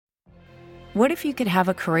What if you could have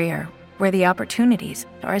a career where the opportunities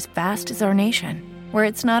are as vast as our nation, where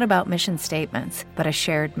it's not about mission statements, but a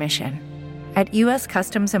shared mission? At U.S.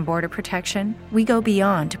 Customs and Border Protection, we go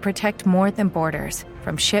beyond to protect more than borders.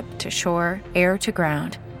 From ship to shore, air to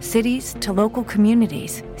ground, cities to local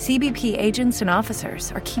communities, CBP agents and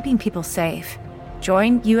officers are keeping people safe.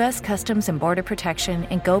 Join U.S. Customs and Border Protection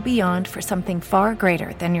and go beyond for something far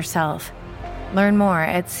greater than yourself. Learn more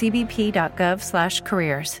at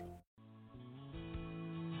cbp.gov/careers.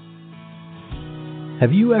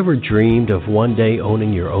 Have you ever dreamed of one day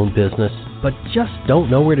owning your own business, but just don't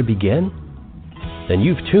know where to begin? Then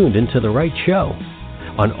you've tuned into the right show.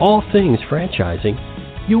 On All Things Franchising,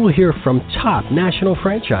 you will hear from top national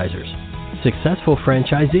franchisers, successful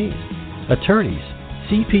franchisees, attorneys,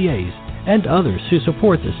 CPAs, and others who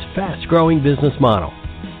support this fast-growing business model.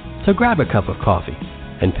 So grab a cup of coffee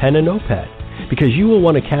and pen and notepad, because you will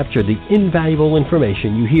want to capture the invaluable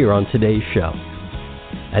information you hear on today's show.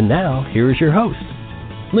 And now, here is your host,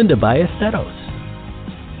 Linda Ballesteros.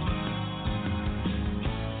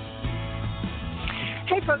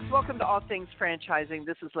 Hey folks, welcome to All Things Franchising.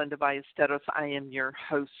 This is Linda Ballesteros. I am your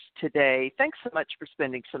host today. Thanks so much for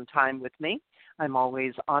spending some time with me. I'm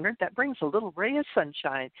always honored. That brings a little ray of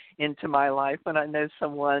sunshine into my life when I know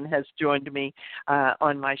someone has joined me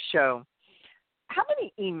on my show. How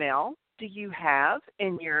many email do you have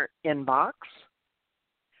in your inbox?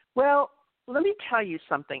 Well, let me tell you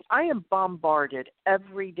something. I am bombarded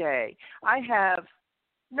every day. I have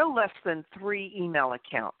no less than 3 email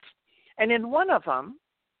accounts. And in one of them,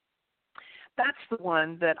 that's the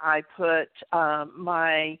one that I put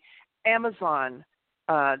my Amazon,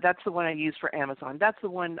 that's the one I use for Amazon. That's the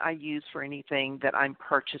one I use for anything that I'm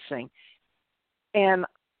purchasing. And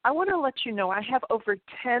I want to let you know I have over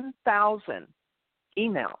 10,000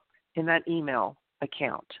 email in that email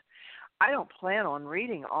account. I don't plan on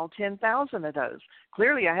reading all 10,000 of those.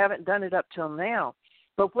 Clearly, I haven't done it up till now.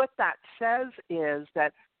 But what that says is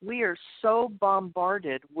that we are so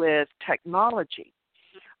bombarded with technology.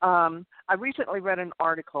 I recently read an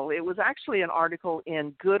article. It was actually an article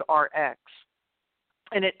in GoodRx,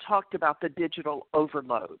 and it talked about the digital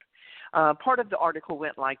overload. Part of the article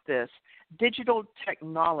went like this: digital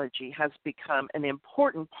technology has become an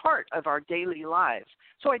important part of our daily lives.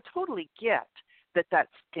 So I totally get that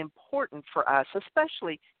that's important for us,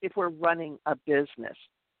 especially if we're running a business.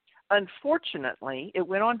 Unfortunately, it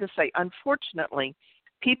went on to say, unfortunately,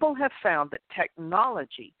 people have found that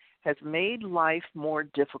technology has made life more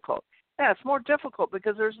difficult. Yeah, it's more difficult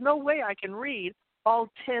because there's no way I can read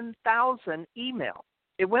all 10,000 email.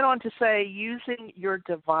 It went on to say, using your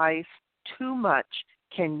device too much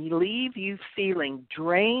can leave you feeling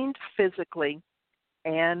drained physically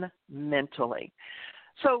and mentally.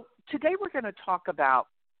 So today we're going to talk about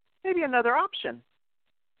maybe another option.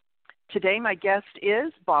 Today my guest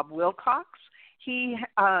is Bob Wilcox. He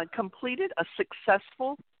completed a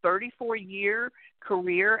successful 34-year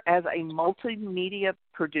career as a multimedia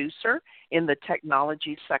producer in the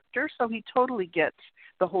technology sector, so he totally gets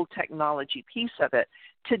the whole technology piece of it.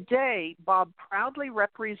 Today, Bob proudly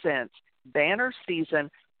represents Banner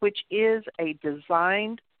Season, which is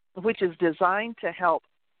designed to help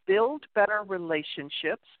build better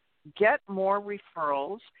relationships, get more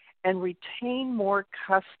referrals, and retain more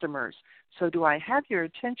customers. So do I have your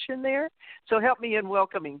attention there? So help me in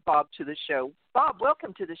welcoming Bob to the show. Bob,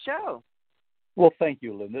 welcome to the show. Well, thank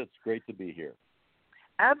you, Linda. It's great to be here.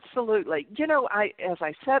 Absolutely. You know, as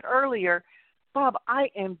I said earlier, Bob, I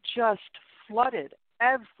am just flooded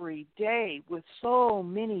every day with so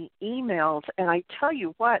many emails, and I tell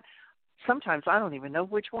you what, sometimes I don't even know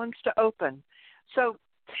which ones to open. So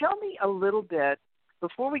tell me a little bit,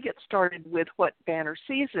 before we get started with what Banner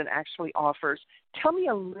Season actually offers, tell me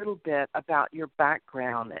a little bit about your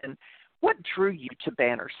background and what drew you to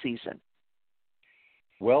Banner Season.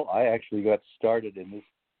 Well, I actually got started in this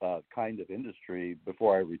kind of industry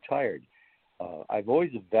before I retired. I've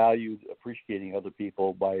always valued appreciating other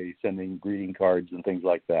people by sending greeting cards and things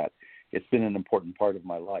like that. It's been an important part of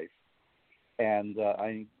my life. And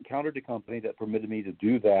I encountered a company that permitted me to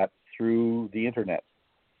do that through the Internet,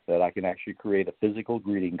 that I can actually create a physical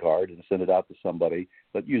greeting card and send it out to somebody,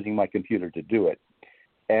 but using my computer to do it.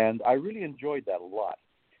 And I really enjoyed that a lot.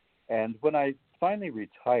 And when I finally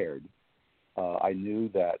retired, I knew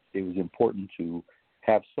that it was important to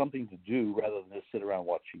have something to do rather than just sit around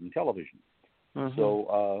watching television. Mm-hmm.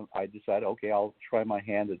 So I decided, okay, I'll try my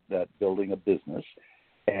hand at building a business.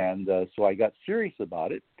 And so I got serious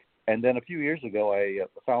about it. And then a few years ago, I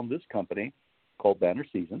found this company called Banner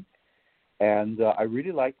Season. And I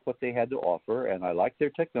really liked what they had to offer, and I liked their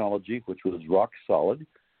technology, which was rock solid.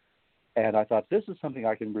 And I thought, this is something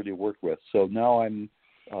I can really work with. So now I'm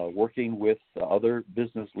working with other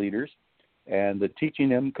business leaders and teaching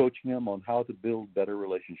them, coaching them on how to build better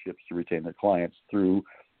relationships to retain their clients through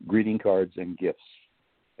greeting cards and gifts.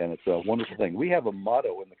 And it's a wonderful thing. We have a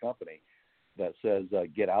motto in the company that says,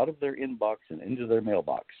 get out of their inbox and into their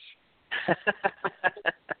mailbox.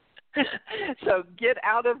 So get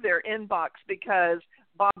out of their inbox because,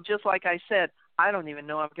 Bob, just like I said, I don't even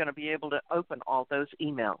know I'm going to be able to open all those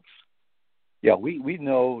emails. Yeah, we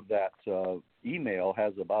know that email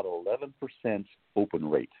has about 11% open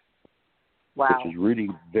rate. Wow. Which is really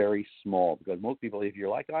very small because most people, if you're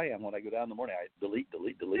like I am, when I go down in the morning, I delete.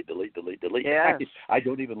 Yeah. I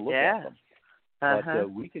don't even look at them. Uh-huh.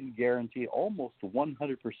 But we can guarantee almost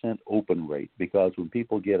 100% open rate because when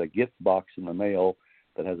people get a gift box in the mail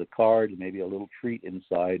that has a card and maybe a little treat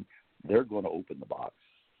inside, they're going to open the box.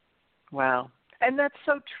 Wow. And that's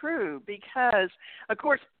so true because, of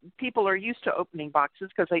course, people are used to opening boxes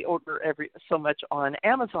because they order so much on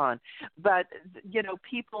Amazon. But, you know,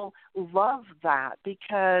 people love that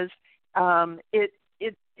because it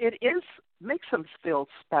makes them feel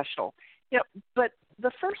special. You know, but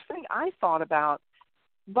the first thing I thought about,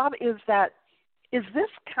 Bob, is this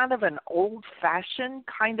kind of an old-fashioned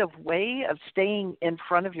kind of way of staying in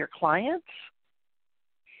front of your clients?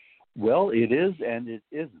 Well, it is and it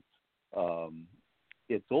isn't.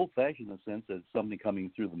 It's old-fashioned in the sense that it's something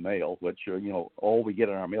coming through the mail, which, you know, all we get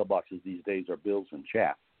in our mailboxes these days are bills and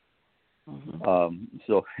chaff. Mm-hmm.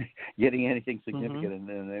 So getting anything significant in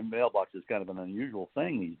the mailbox is kind of an unusual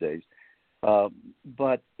thing these days.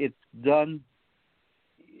 But it's done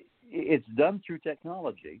through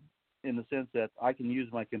technology in the sense that I can use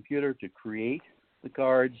my computer to create the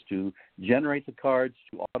cards, to generate the cards,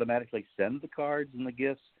 to automatically send the cards and the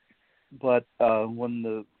gifts. But when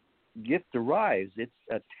the gift arrives, it's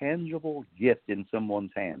a tangible gift in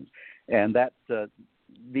someone's hands. And that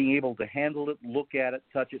being able to handle it, look at it,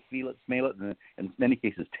 touch it, feel it, smell it, and in many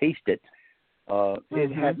cases taste it,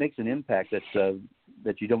 it makes an impact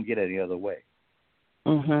that you don't get any other way.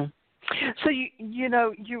 Mm-hmm. So, you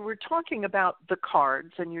know, you were talking about the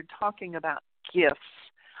cards and you're talking about gifts.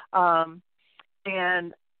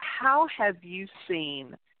 And how have you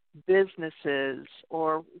seen businesses,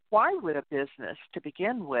 or why would a business to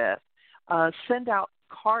begin with send out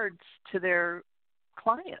cards to their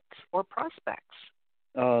clients or prospects?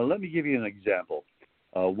 Let me give you an example.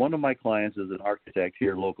 One of my clients is an architect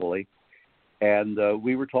here locally, and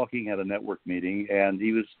we were talking at a network meeting, and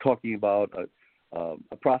he was talking about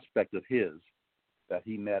a prospect of his that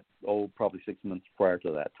he met, probably 6 months prior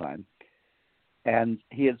to that time. And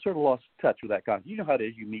he had sort of lost touch with that concept. You know how it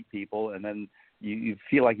is, you meet people, and then you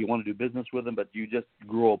feel like you want to do business with them, but you just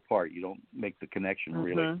grow apart. You don't make the connection,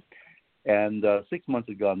 really. And 6 months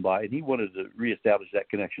had gone by, and he wanted to reestablish that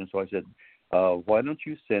connection. So I said, why don't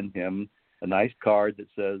you send him a nice card that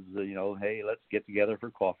says, you know, hey, let's get together for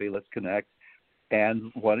coffee, let's connect.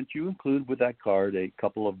 And why don't you include with that card a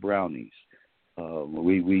couple of brownies?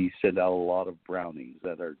 We send out a lot of brownies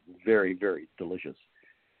that are very, very delicious.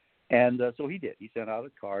 And so he did. He sent out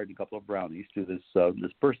a card and a couple of brownies to this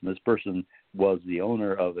person. This person was the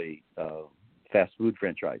owner of a fast food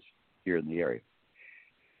franchise here in the area.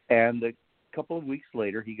 And a couple of weeks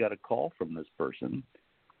later, he got a call from this person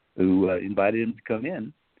who invited him to come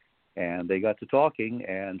in. And they got to talking,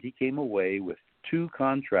 and he came away with 2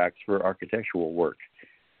 contracts for architectural work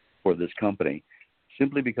for this company,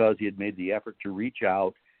 simply because he had made the effort to reach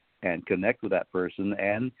out and connect with that person.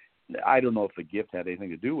 And I don't know if the gift had anything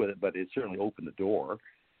to do with it, but it certainly opened the door.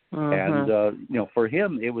 And, you know, for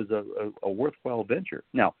him, it was a worthwhile venture.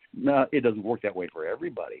 Now, it doesn't work that way for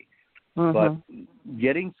everybody, but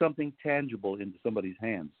getting something tangible into somebody's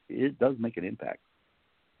hands, it does make an impact.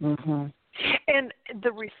 And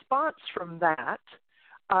the response from that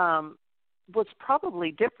was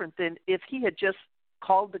probably different than if he had just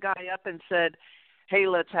called the guy up and said, hey,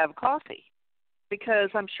 let's have coffee. Because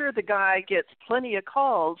I'm sure the guy gets plenty of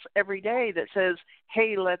calls every day that says,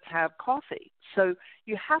 hey, let's have coffee. So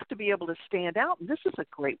you have to be able to stand out. And this is a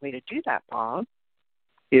great way to do that, Bob.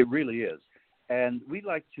 It really is. And we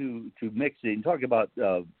like to mix it and talk about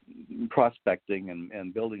prospecting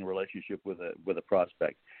and building a relationship with a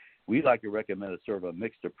prospect. We like to recommend a sort of a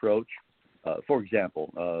mixed approach. For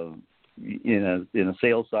example, in a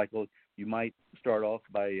sales cycle, you might start off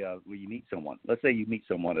by when you meet someone. Let's say you meet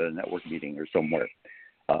someone at a network meeting or somewhere.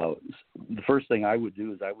 The first thing I would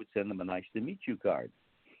do is I would send them a nice to meet you card,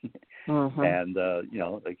 and you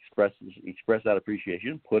know, express that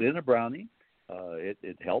appreciation. Put in a brownie.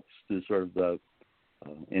 It helps to sort of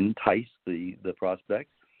entice the prospect,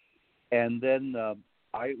 and then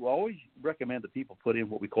I always recommend that people put in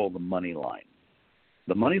what we call the money line.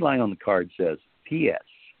 The money line on the card says, P.S.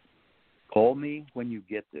 Call me when you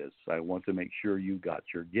get this. I want to make sure you got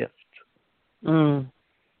your gift.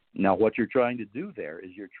 Now, what you're trying to do there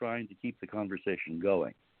is you're trying to keep the conversation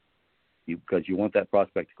going because you want that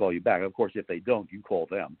prospect to call you back. Of course, if they don't, you call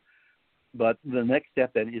them. But the next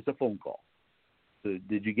step then is a phone call. So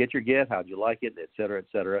did you get your gift? How'd you like it? Et cetera, et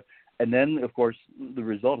cetera. And then, of course, the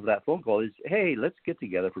result of that phone call is, hey, let's get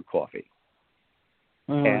together for coffee.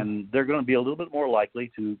 And they're going to be a little bit more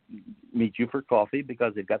likely to meet you for coffee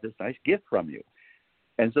because they've got this nice gift from you.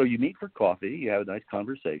 And so you meet for coffee. You have a nice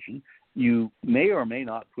conversation. You may or may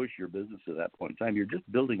not push your business at that point in time. You're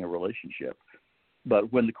just building a relationship.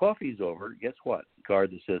 But when the coffee's over, guess what?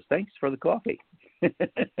 Card that says, thanks for the coffee. And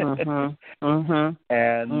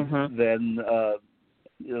then a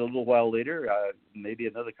little while later, maybe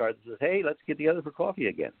another card that says, hey, let's get together for coffee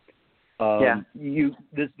again.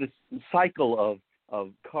 This cycle of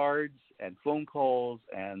cards and phone calls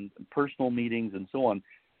and personal meetings and so on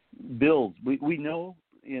builds. We know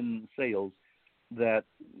in sales that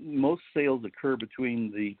most sales occur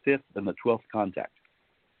between the 5th and the 12th contact.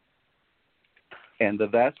 And the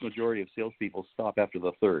vast majority of salespeople stop after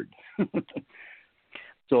the 3rd.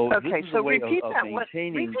 So this is a way of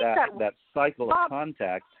maintaining that cycle of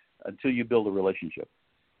contact until you build a relationship.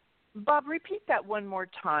 Bob, repeat that one more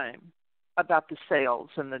time about the sales.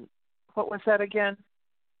 And then what was that again?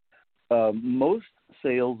 Most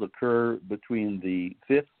sales occur between the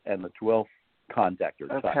 5th and the 12th contact or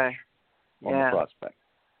touch on the prospect.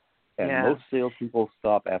 And most salespeople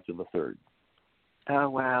stop after the 3rd. Oh,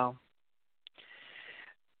 wow.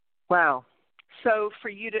 Wow. So for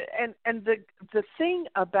you to, and the thing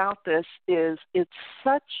about this is it's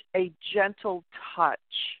such a gentle touch.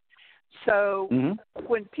 So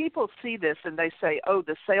when people see this and they say, oh,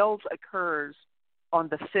 the sales occurs on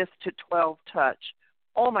the 5th to 12th touch,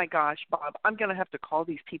 oh my gosh, Bob, I'm going to have to call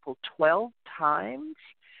these people 12 times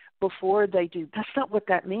before they do. That's not what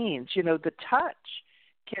that means. You know, the touch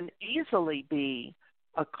can easily be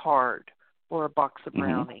a card or a box of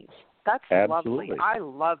brownies. That's Absolutely. lovely. I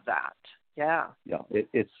love that. Yeah. Yeah.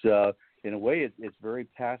 It's in a way, it's very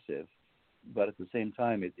passive, but at the same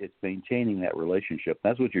time, it's maintaining that relationship.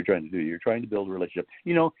 That's what you're trying to do. You're trying to build a relationship.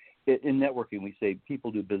 You know, in networking, we say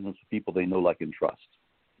people do business with people they know, like, and trust.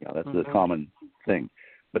 You know, that's the common thing.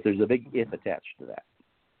 But there's a big if attached to that.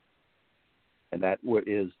 And that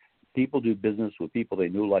is people do business with people they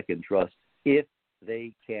know, like, and trust if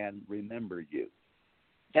they can remember you.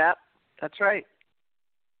 Yep, that's right.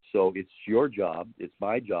 So it's your job, it's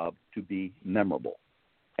my job to be memorable.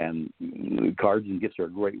 And cards and gifts are a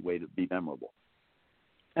great way to be memorable.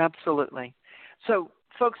 Absolutely. So,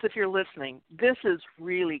 folks, if you're listening, this is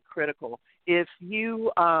really critical. If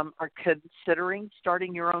you are considering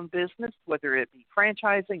starting your own business, whether it be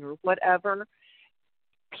franchising or whatever,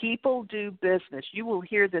 people do business. You will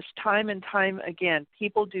hear this time and time again.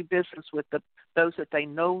 People do business with those that they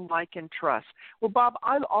know, like, and trust. Well, Bob,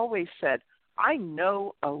 I've always said, I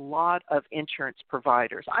know a lot of insurance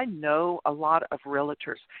providers. I know a lot of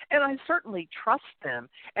realtors, and I certainly trust them,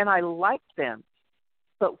 and I like them.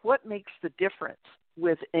 But what makes the difference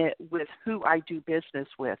with who I do business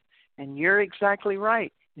with? And you're exactly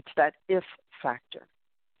right. It's that if factor.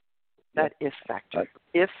 That if factor.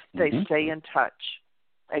 If they stay in touch.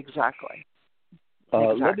 Exactly.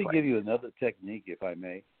 Let me give you another technique, if I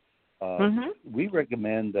may. We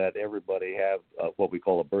recommend that everybody have what we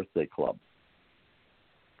call a birthday club.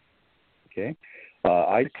 Okay?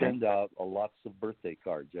 I send out lots of birthday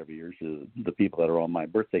cards every year to the people that are on my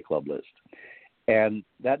birthday club list. And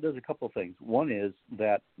that does a couple of things. One is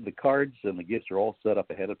that the cards and the gifts are all set up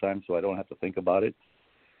ahead of time, so I don't have to think about it.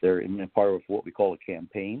 They're in part of what we call a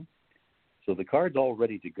campaign. So the card's all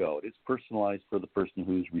ready to go. It's personalized for the person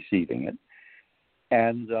who's receiving it.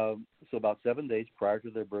 And so about 7 days prior to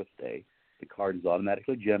their birthday, the card is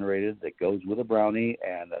automatically generated. It goes with a brownie,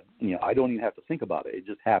 and I don't even have to think about it. It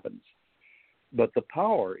just happens. But the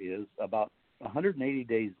power is about 180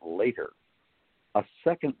 days later, a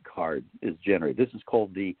second card is generated. This is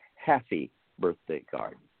called the Happy Birthday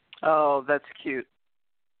card. Oh, that's cute.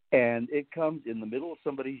 And it comes in the middle of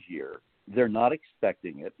somebody's year. They're not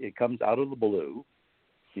expecting it. It comes out of the blue.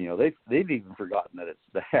 You know, they've even forgotten that it's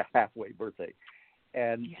the halfway birthday.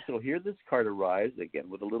 And so here this card arrives, again,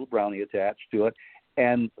 with a little brownie attached to it.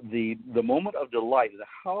 And the moment of delight is,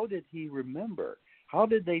 how did he remember? How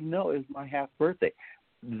did they know it was my half birthday?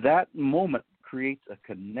 That moment creates a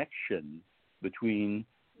connection between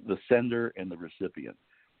the sender and the recipient.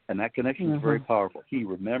 And that connection is very powerful. He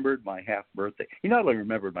remembered my half birthday. He not only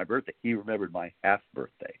remembered my birthday, he remembered my half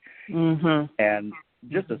birthday. And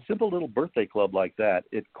just a simple little birthday club like that,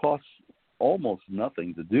 it costs almost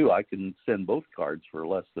nothing to do. I can send both cards for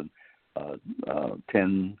less than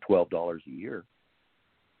 $10, $12 a year.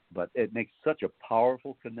 But it makes such a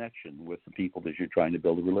powerful connection with the people that you're trying to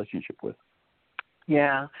build a relationship with.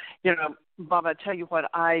 Yeah. Bob, I tell you what,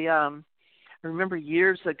 I remember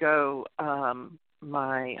years ago,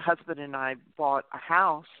 my husband and I bought a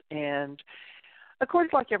house, and of course,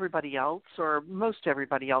 like everybody else, or most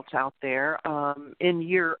everybody else out there, in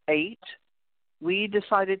year 8, we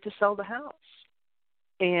decided to sell the house.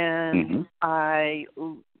 And I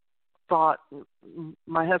thought,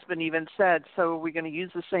 my husband even said, so are we going to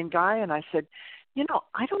use the same guy? And I said,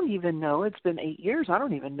 I don't even know. It's been 8 years. I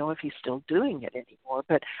don't even know if he's still doing it anymore.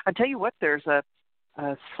 But I tell you what, there's a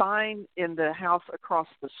sign in the house across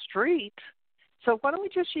the street. So why don't we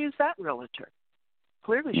just use that realtor?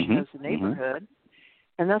 Clearly she knows the neighborhood.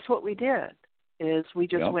 And that's what we did, is we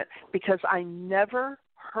just went, because I never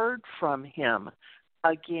heard from him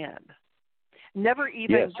again. Never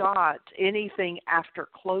even got anything after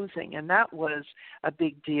closing. And that was a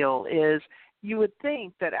big deal, is you would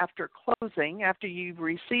think that after closing, after you've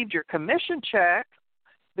received your commission check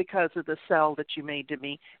because of the sell that you made to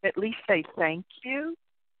me, at least say thank you.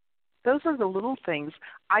 Those are the little things,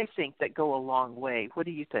 I think, that go a long way. What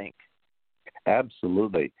do you think?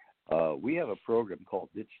 Absolutely. We have a program called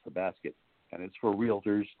Ditch the Basket, and it's for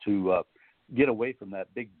realtors to get away from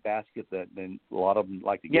that big basket that then a lot of them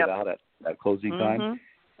like to get out at closing time,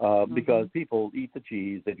 because people eat the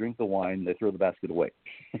cheese, they drink the wine, they throw the basket away,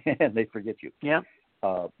 and they forget you. Yeah.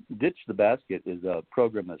 Ditch the Basket is a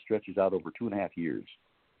program that stretches out over 2.5 years,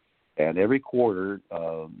 and every quarter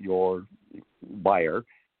your buyer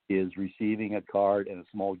is receiving a card and a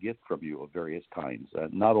small gift from you of various kinds,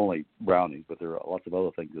 not only brownies, but there are lots of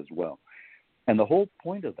other things as well. And the whole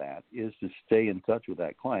point of that is to stay in touch with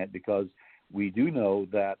that client, because we do know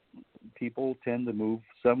that people tend to move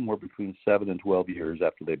somewhere between 7 and 12 years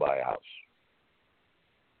after they buy a house.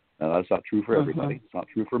 Now, that's not true for everybody. It's not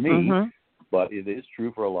true for me, but it is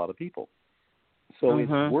true for a lot of people. So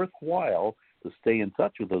it's worthwhile to stay in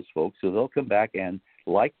touch with those folks, so they'll come back and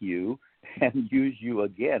like you and use you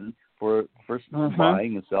again for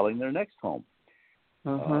buying and selling their next home.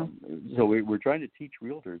 So we're trying to teach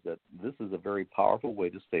realtors that this is a very powerful way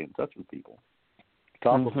to stay in touch with people.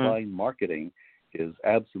 Top-of-mind marketing is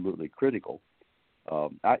absolutely critical.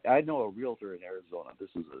 I know a realtor in Arizona. This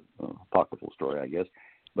is an apocryphal story, I guess.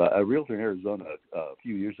 But a realtor in Arizona a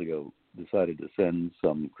few years ago decided to send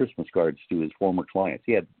some Christmas cards to his former clients.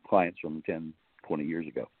 He had clients from 10, 20 years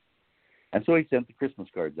ago. And so he sent the Christmas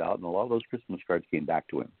cards out, and a lot of those Christmas cards came back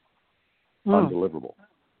to him, undeliverable,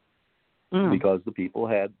 because the people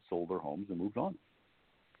had sold their homes and moved on.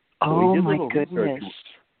 So my goodness.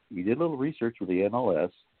 He did a little research with the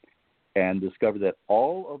MLS and discovered that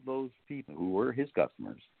all of those people who were his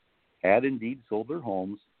customers had indeed sold their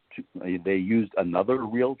homes. They used another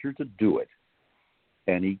realtor to do it,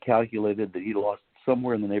 and he calculated that he lost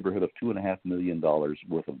somewhere in the neighborhood of $2.5 million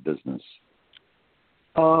worth of business.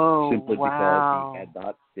 Simply because he had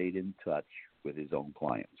not stayed in touch with his own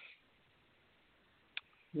clients.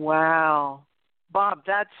 Wow. Bob,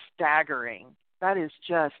 that's staggering. That is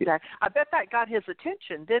just I bet that got his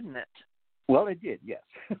attention, didn't it? Well, it did, yes.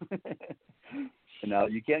 Now,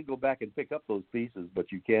 you can't go back and pick up those pieces,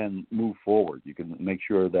 but you can move forward. You can make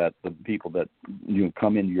sure that the people that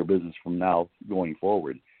come into your business from now going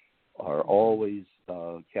forward are always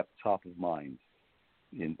kept top of mind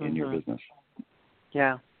in your business.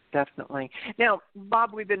 Yeah, definitely. Now,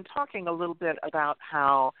 Bob, we've been talking a little bit about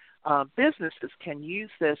how businesses can use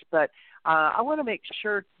this, but I want to make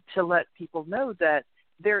sure to let people know that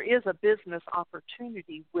there is a business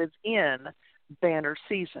opportunity within banner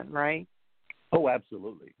season, right? Oh,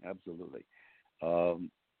 absolutely, absolutely.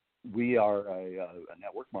 We are a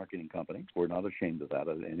network marketing company. We're not ashamed of that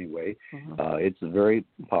in any way. It's very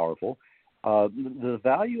powerful. The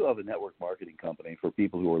value of a network marketing company for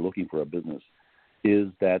people who are looking for a business is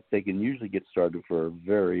that they can usually get started for a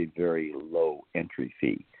very, very low entry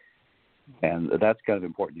fee. And that's kind of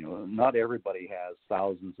important. Not everybody has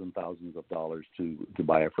thousands and thousands of dollars to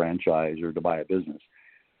buy a franchise or to buy a business.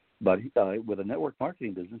 But with a network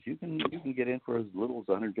marketing business, you can get in for as little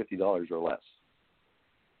as $150 or less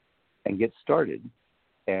and get started,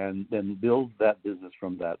 and then build that business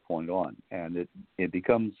from that point on. And it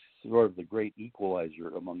becomes sort of the great equalizer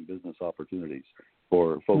among business opportunities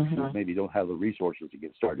for folks who maybe don't have the resources to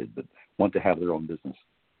get started but want to have their own business.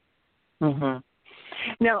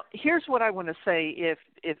 Now, here's what I want to say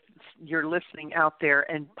if you're listening out there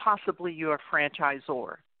and possibly you're a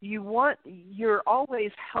franchisor. You're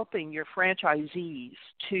always helping your franchisees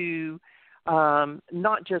to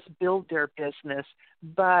not just build their business,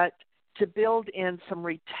 but to build in some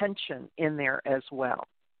retention in there as well.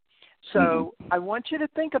 So I want you to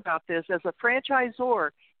think about this as a franchisor.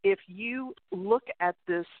 If you look at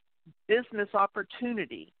this business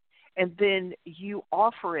opportunity and then you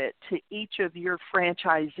offer it to each of your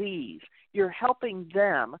franchisees, you're helping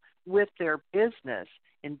them with their business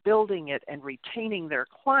in building it and retaining their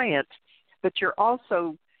clients, but you're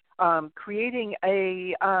also creating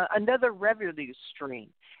another revenue stream.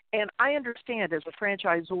 And I understand as a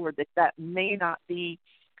franchisor that may not be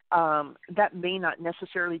that may not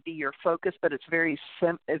necessarily be your focus, but it's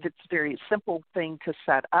it's a very simple thing to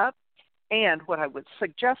set up. And what I would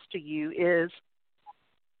suggest to you is,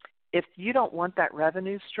 if you don't want that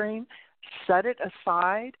revenue stream, set it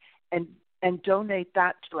aside and donate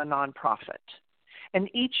that to a nonprofit. And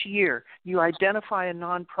each year you identify a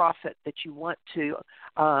nonprofit that you want to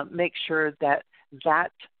make sure that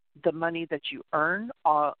the money that you earn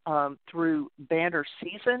through banner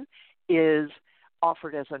season is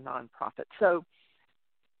offered as a nonprofit. So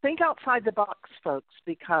think outside the box, folks,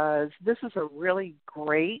 because this is a really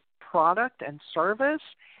great product and service,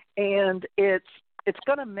 and it's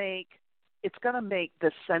going to make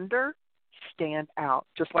the sender stand out.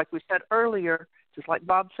 Just like we said earlier, just like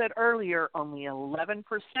Bob said earlier, only 11%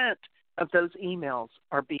 of those emails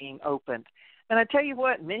are being opened. And I tell you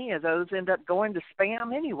what, many of those end up going to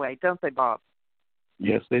spam anyway, don't they, Bob?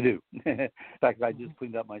 Yes, they do. In fact, I just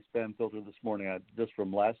cleaned up my spam filter this morning. Just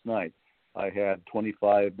from last night, I had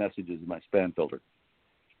 25 messages in my spam filter.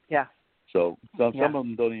 Yeah. So some of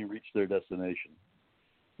them don't even reach their destination.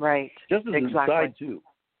 Right. Just as an aside, too,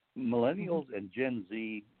 millennials and Gen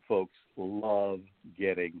Z folks love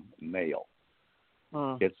getting mail.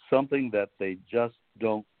 It's something that they just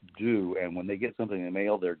don't do, and when they get something in the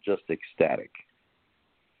mail, they're just ecstatic.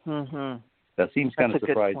 That seems kind of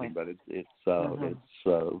surprising, but it's a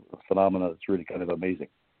phenomenon that's really kind of amazing.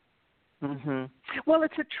 Well,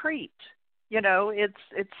 it's a treat. You know,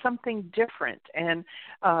 it's something different, and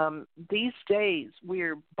these days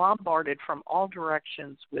we're bombarded from all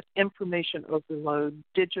directions with information overload,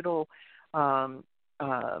 digital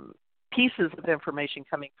pieces of information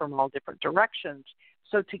coming from all different directions.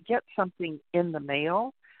 So to get something in the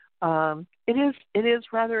mail, it is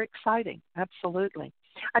rather exciting. Absolutely.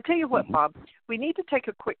 I tell you what, Bob, we need to take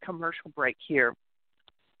a quick commercial break here.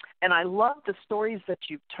 And I love the stories that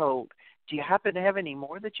you've told. Do you happen to have any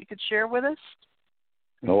more that you could share with us?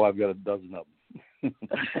 No, I've got a dozen of them.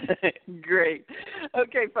 Great.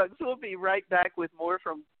 Okay, folks, we'll be right back with more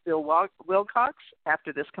from Bill Wilcox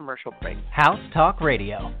after this commercial break. House Talk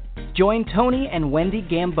Radio. Join Tony and Wendy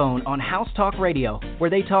Gambone on House Talk Radio, where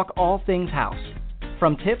they talk all things house.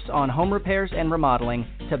 From tips on home repairs and remodeling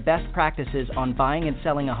to best practices on buying and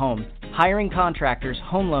selling a home, hiring contractors,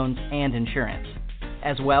 home loans, and insurance,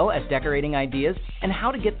 as well as decorating ideas and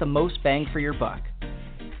how to get the most bang for your buck.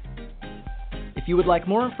 If you would like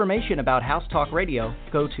more information about House Talk Radio,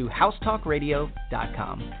 go to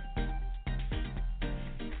housetalkradio.com.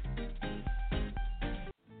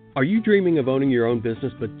 Are you dreaming of owning your own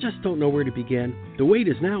business but just don't know where to begin? The wait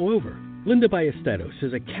is now over. Linda Ballesteros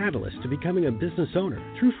is a catalyst to becoming a business owner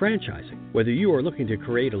through franchising. Whether you are looking to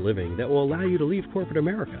create a living that will allow you to leave corporate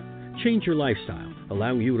America, change your lifestyle,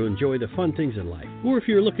 allowing you to enjoy the fun things in life, or if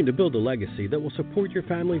you're looking to build a legacy that will support your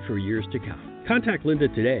family for years to come, contact Linda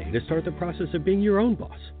today to start the process of being your own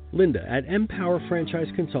boss. Linda at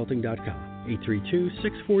MpowerFranchiseConsulting.com,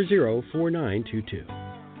 832-640-4922.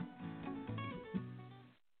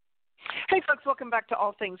 Hey, folks, welcome back to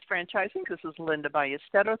All Things Franchising. This is Linda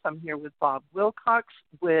Ballesteros. I'm here with Bob Wilcox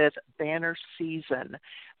with Banner Season.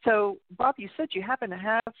 So, Bob, you said you happen to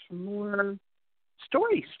have some more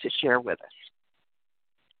stories to share with us.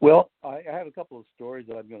 Well, I have a couple of stories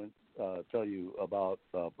that I'm going to tell you about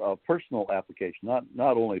a personal application,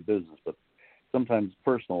 not only business, but sometimes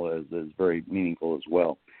personal is very meaningful as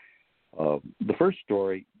well. The first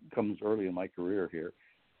story comes early in my career here.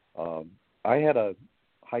 I had a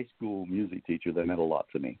high school music teacher that meant a lot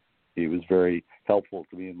to me. He was very helpful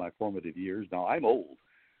to me in my formative years. Now, I'm old,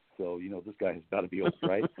 so, this guy has got to be old,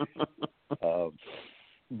 right?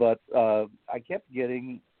 But I kept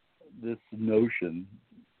getting this notion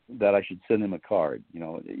that I should send him a card.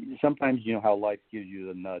 Sometimes how life gives you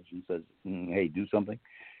the nudge and says, hey, do something.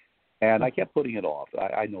 And I kept putting it off.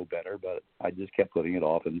 I know better, but I just kept putting it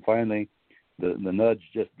off. And finally, the nudge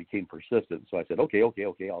just became persistent. So I said, okay,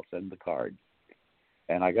 I'll send the card.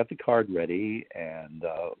 And I got the card ready and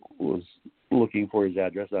was looking for his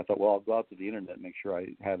address. I thought, well, I'll go out to the internet and make sure I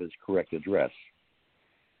have his correct address.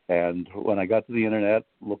 And when I got to the internet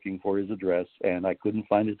looking for his address, and I couldn't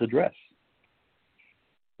find his address.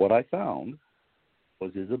 what I found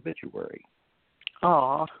was his obituary.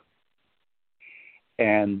 Aw.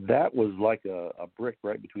 And that was like a brick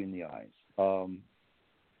right between the eyes.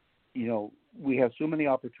 We have so many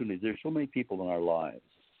opportunities. There's so many people in our lives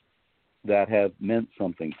that have meant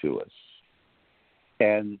something to us,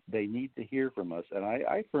 and they need to hear from us. And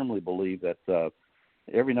I firmly believe that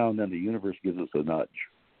every now and then the universe gives us a nudge.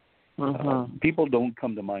 Mm-hmm. People don't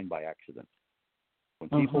come to mind by accident. When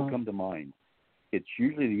people come to mind, it's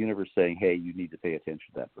usually the universe saying, hey, you need to pay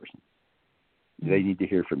attention to that person. They need to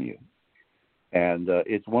hear from you. And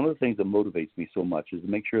it's one of the things that motivates me so much is to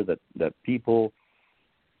make sure that people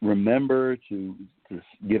remember to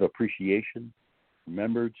give appreciation,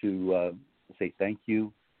 remember to say thank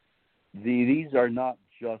you. These are not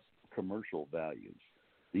just commercial values.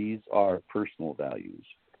 These are personal values.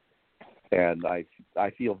 And I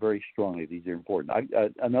feel very strongly these are important.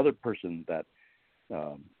 Another person that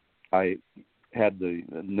I had the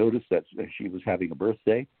notice that she was having a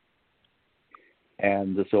birthday,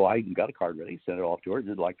 and so I got a card ready, sent it off to her,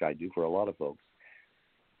 did like I do for a lot of folks.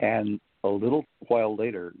 And a little while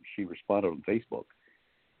later, she responded on Facebook,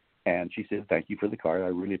 and she said, thank you for the card. I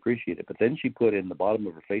really appreciate it. But then she put in the bottom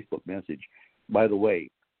of her Facebook message, by the way,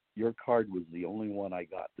 your card was the only one I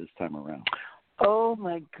got this time around. Oh,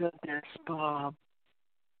 my goodness, Bob.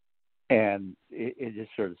 And it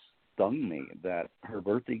just sort of stung me that her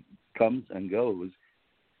birthday comes and goes,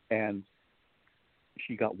 and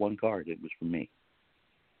she got one card. It was from me.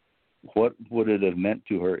 What would it have meant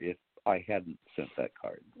to her if I hadn't sent that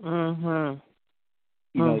card? Mm-hmm.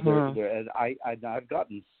 I've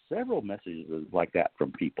gotten several messages like that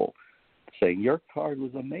from people saying, your card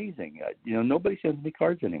was amazing. Nobody sends me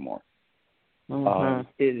cards anymore.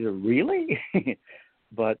 Really?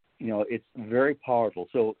 But, it's very powerful.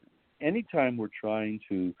 So anytime we're trying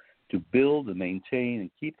to build and maintain and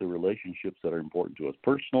keep the relationships that are important to us,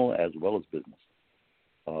 personal as well as business,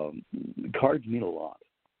 cards mean a lot.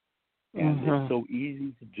 And it's so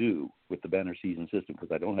easy to do with the banner season system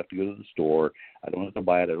because I don't have to go to the store. I don't have to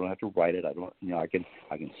buy it. I don't have to write it. I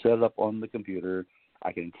can set it up on the computer.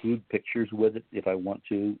 I can include pictures with it if I want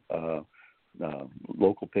to,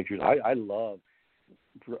 local pictures. I love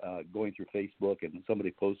going through Facebook and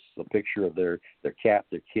somebody posts a picture of their cat,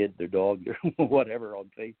 their kid, their dog, their whatever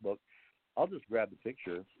on Facebook. I'll just grab the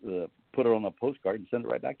picture, put it on a postcard, and send it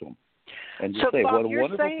right back to them. And just say, Bob, what a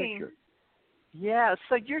wonderful picture. Yeah,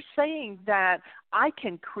 so you're saying that I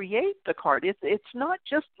can create the card. It's not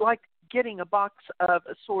just like getting a box of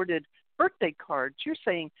assorted birthday cards. You're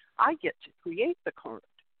saying I get to create the card.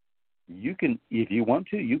 You can, if you want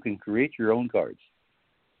to, you can create your own cards.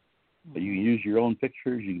 You can use your own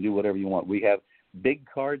pictures. You can do whatever you want. We have big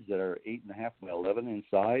cards that are 8.5 by 11 in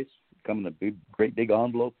size, come in a great big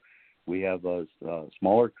envelope. We have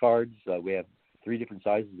smaller cards. We have 3 different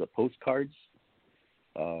sizes of postcards.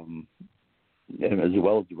 And as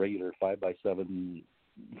well as the regular 5x7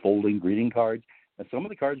 folding greeting cards. And some of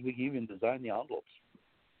the cards, we can even design the envelopes.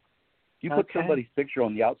 You put somebody's picture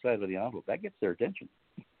on the outside of the envelope, that gets their attention.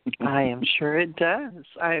 I am sure it does.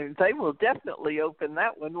 They will definitely open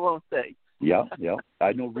that one, won't they? Yeah.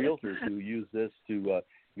 I know realtors who use this to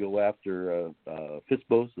go after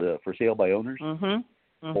FSBOs, for sale by owners,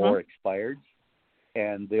 or expireds,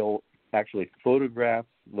 and they'll actually photograph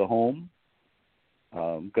the home,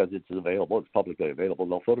 because it's available, it's publicly available.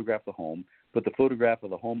 They'll photograph the home, put the photograph of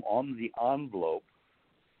the home on the envelope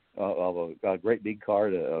of a great big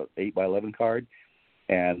card, a 8 by 11 card,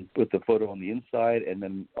 and put the photo on the inside, and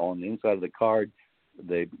then on the inside of the card,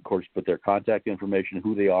 they, of course, put their contact information,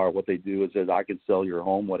 who they are, what they do. It says, I can sell your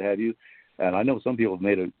home, what have you. And I know some people have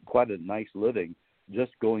made quite a nice living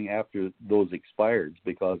just going after those expireds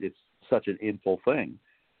because it's such an info thing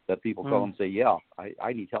that people call and say, yeah,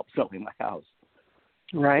 I need help selling my house.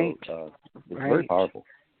 Right. So, it's very powerful.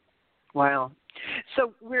 Wow.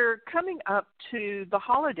 So we're coming up to the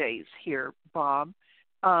holidays here, Bob,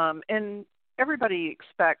 and everybody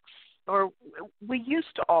expects, or we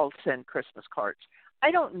used to all send Christmas cards.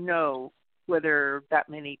 I don't know whether that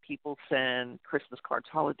many people send Christmas cards,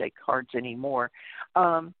 holiday cards anymore.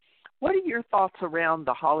 What are your thoughts around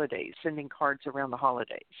the holidays, sending cards around the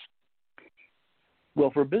holidays?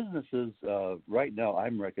 Well, for businesses, right now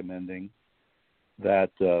I'm recommending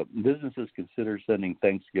that businesses consider sending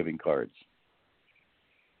Thanksgiving cards.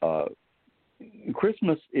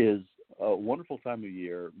 Christmas is a wonderful time of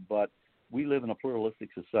year, but we live in a pluralistic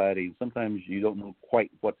society, and sometimes you don't know quite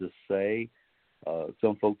what to say.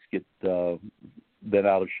 Some folks get bent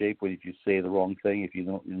out of shape if you say the wrong thing, if you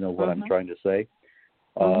don't know what I'm trying to say.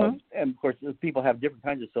 And, of course, people have different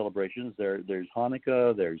kinds of celebrations. There's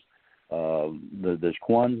Hanukkah, there's There's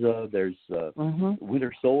Kwanzaa. There's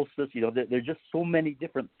winter solstice. There's just so many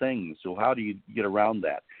different things. So how do you get around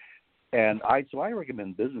that? And I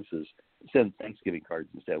recommend businesses send Thanksgiving cards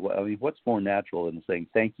instead. Well, I mean, what's more natural than saying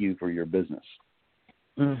thank you for your business?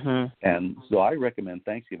 And so I recommend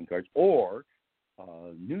Thanksgiving cards, or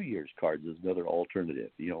New Year's cards is another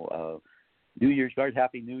alternative. New Year's card,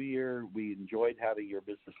 Happy New Year. We enjoyed having your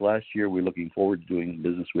business last year. We're looking forward to doing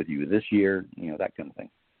business with you this year. That kind of thing.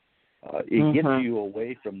 It gets you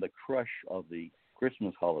away from the crush of the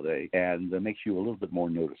Christmas holiday and makes you a little bit more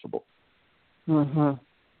noticeable. And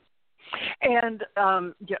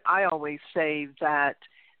I always say that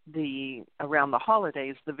around the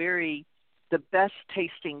holidays, the best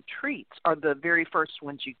tasting treats are the very first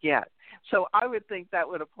ones you get. So I would think that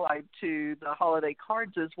would apply to the holiday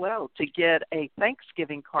cards as well. To get a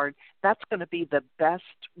Thanksgiving card, that's going to be the best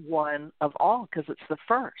one of all because it's the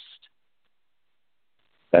first.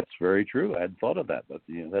 That's very true. I hadn't thought of that, but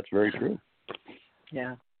that's very true.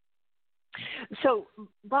 Yeah. So,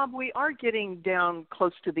 Bob, we are getting down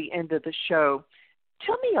close to the end of the show.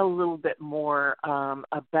 Tell me a little bit more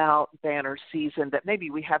about banner season that maybe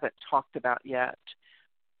we haven't talked about yet.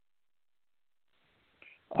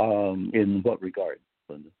 In what regard,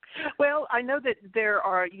 Linda? Well, I know that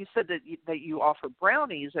you said that you offer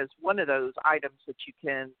brownies as one of those items that you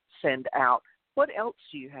can send out. What else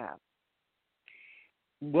do you have?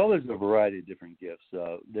 Well, there's a variety of different gifts.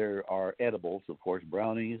 There are edibles, of course,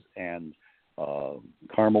 brownies and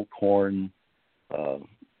caramel corn,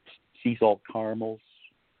 sea salt caramels,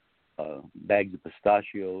 bags of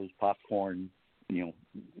pistachios, popcorn,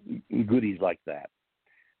 goodies like that.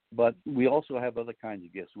 But we also have other kinds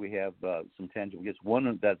of gifts. We have some tangible gifts.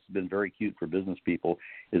 One that's been very cute for business people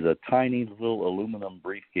is a tiny little aluminum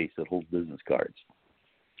briefcase that holds business cards.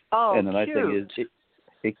 Oh, and the nice cute. thing is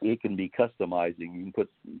it can be customizing. You can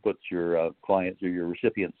put your client's or your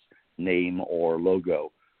recipient's name or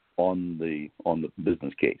logo on the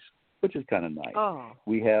business case, which is kind of nice. Oh,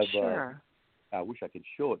 we have. Sure. I wish I could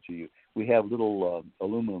show it to you. We have little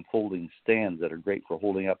aluminum folding stands that are great for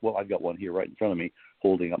holding up. Well, I've got one here right in front of me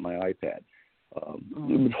holding up my iPad.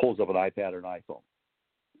 It holds up an iPad or an iPhone,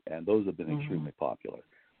 and those have been extremely popular.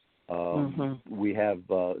 We have,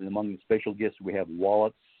 among the special gifts, we have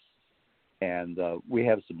wallets, and we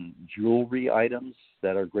have some jewelry items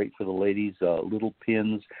that are great for the ladies, little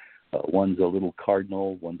pins. One's a little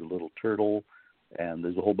cardinal, one's a little turtle, and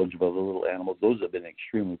there's a whole bunch of other little animals. Those have been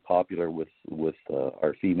extremely popular with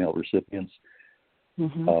our female recipients.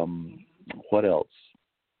 What else?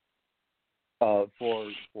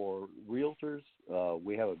 For realtors,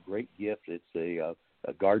 we have a great gift. It's a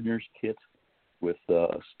gardener's kit with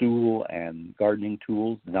a stool and gardening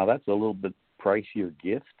tools. Now, that's a little bit pricier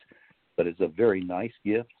gift, but it's a very nice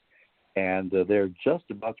gift. And they're just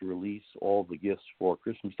about to release all the gifts for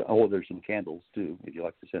Christmas. Oh, there's some candles, too, if you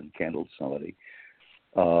like to send candles to somebody.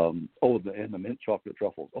 And the mint chocolate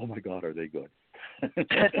truffles. Oh, my God, are they good.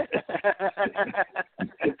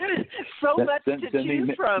 So much to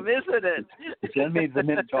choose from, isn't it? Send me the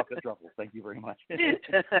mint chocolate truffles. Thank you very much. That's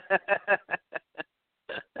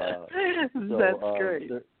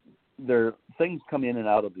great. There things come in and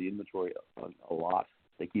out of the inventory a lot.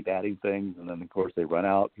 They keep adding things, and then, of course, they run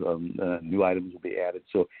out. New items will be added.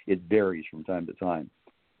 So it varies from time to time.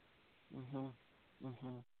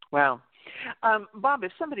 Wow. Bob,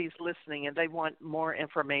 if somebody's listening and they want more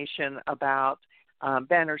information about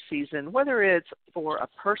banner season, whether it's for a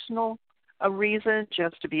personal reason,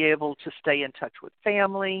 just to be able to stay in touch with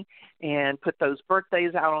family and put those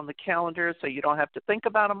birthdays out on the calendar so you don't have to think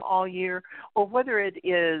about them all year, or whether it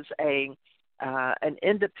is an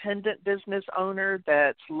independent business owner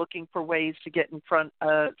that's looking for ways to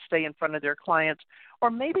stay in front of their clients,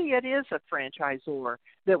 or maybe it is a franchisor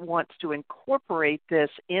that wants to incorporate this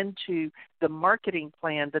into the marketing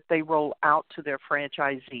plan that they roll out to their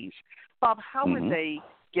franchisees. Bob, how would they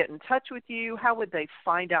get in touch with you? How would they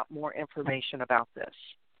find out more information about this?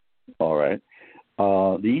 All right.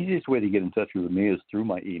 The easiest way to get in touch with me is through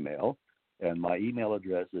my email, and my email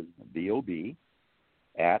address is bob@KYWD.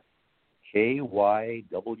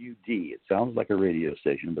 It sounds like a radio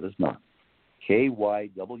station, but it's not.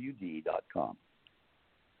 KYWD.com.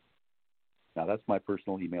 Now, that's my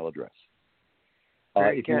personal email address.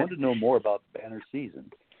 If you want to know more about banner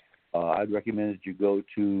season, I'd recommend that you go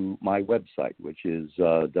to my website, which is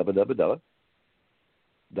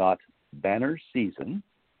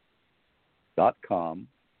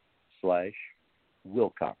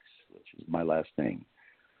www.bannerseason.com/Wilcox, which is my last name.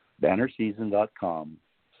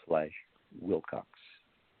 bannerseason.com/Wilcox,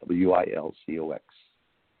 WILCOX.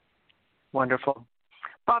 Wonderful.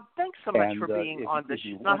 Bob, thanks so much for being on the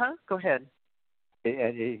show. Go ahead.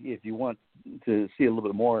 And if you want to see a little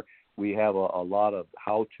bit more, we have a lot of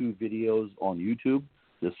how-to videos on YouTube.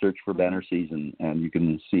 Just search for Banner Season, and you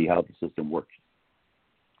can see how the system works.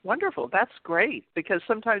 Wonderful. That's great, because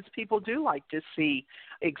sometimes people do like to see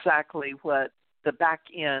exactly what the back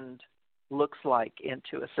end looks like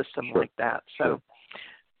into a system like that. So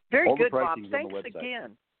very good, Bob. Thanks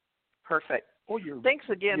again. Perfect. Thanks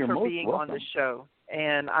again for being on the show.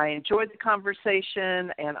 And I enjoyed the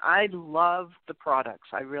conversation, and I love the products.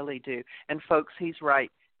 I really do. And, folks, he's right.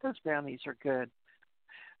 Those brownies are good.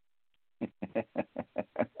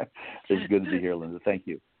 It's good to hear, Linda. Thank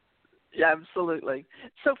you. Yeah, absolutely.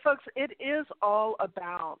 So, folks, it is all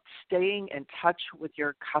about staying in touch with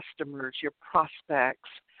your customers, your prospects.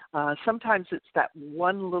 Sometimes it's that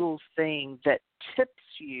one little thing that tips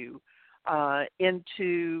you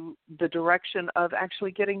into the direction of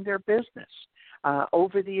actually getting their business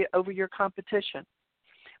over your competition.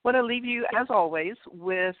 I want to leave you, as always,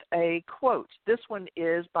 with a quote. This one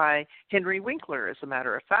is by Henry Winkler, as a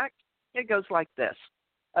matter of fact. It goes like this: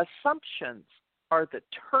 assumptions are the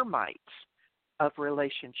termites of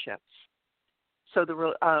relationships. So the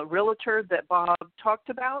realtor that Bob talked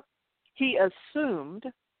about, he assumed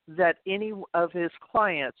that any of his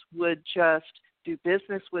clients would just do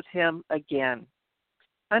business with him again.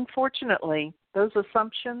 Unfortunately, those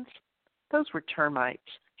assumptions, those were termites.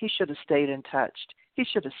 He should have stayed in touch. He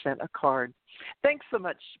should have sent a card. Thanks so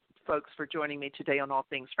much, folks, for joining me today on All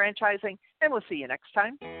Things Franchising, and we'll see you next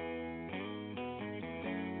time.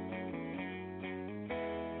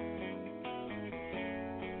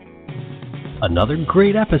 Another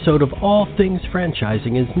great episode of All Things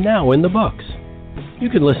Franchising is now in the books. You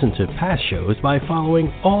can listen to past shows by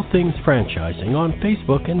following All Things Franchising on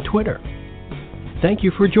Facebook and Twitter. Thank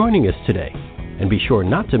you for joining us today, and be sure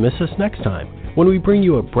not to miss us next time when we bring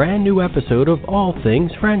you a brand new episode of All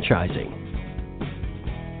Things Franchising.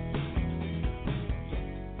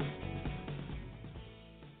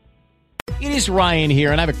 It is Ryan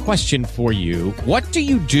here, and I have a question for you. What do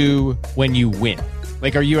you do when you win?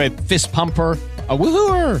 Like, are you a fist pumper, a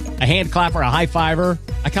woohooer, a hand clapper, a high fiver?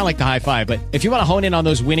 I kind of like the high five, but if you want to hone in on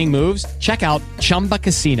those winning moves, check out Chumba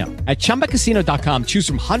Casino. At ChumbaCasino.com, choose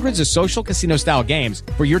from hundreds of social casino-style games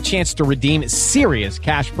for your chance to redeem serious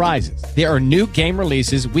cash prizes. There are new game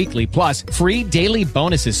releases weekly, plus free daily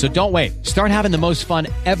bonuses, so don't wait. Start having the most fun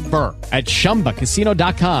ever at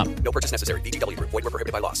ChumbaCasino.com. No purchase necessary. VGW Group. Void where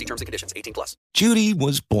prohibited by law. See terms and conditions. 18+. Judy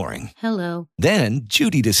was boring. Hello. Then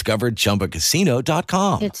Judy discovered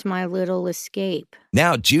ChumbaCasino.com. It's my little escape.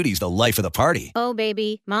 Now Judy's the life of the party. Oh,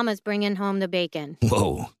 baby, mama's bringing home the bacon.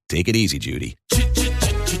 Whoa, take it easy, Judy.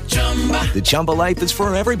 The Chumba life is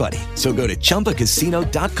for everybody. So go to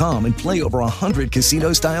ChumbaCasino.com and play over 100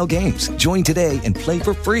 casino-style games. Join today and play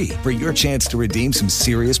for free for your chance to redeem some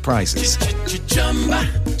serious prizes.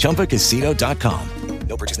 ChumbaCasino.com.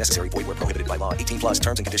 No purchase necessary. Void where prohibited by law. 18+.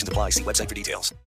 Terms and conditions apply. See website for details.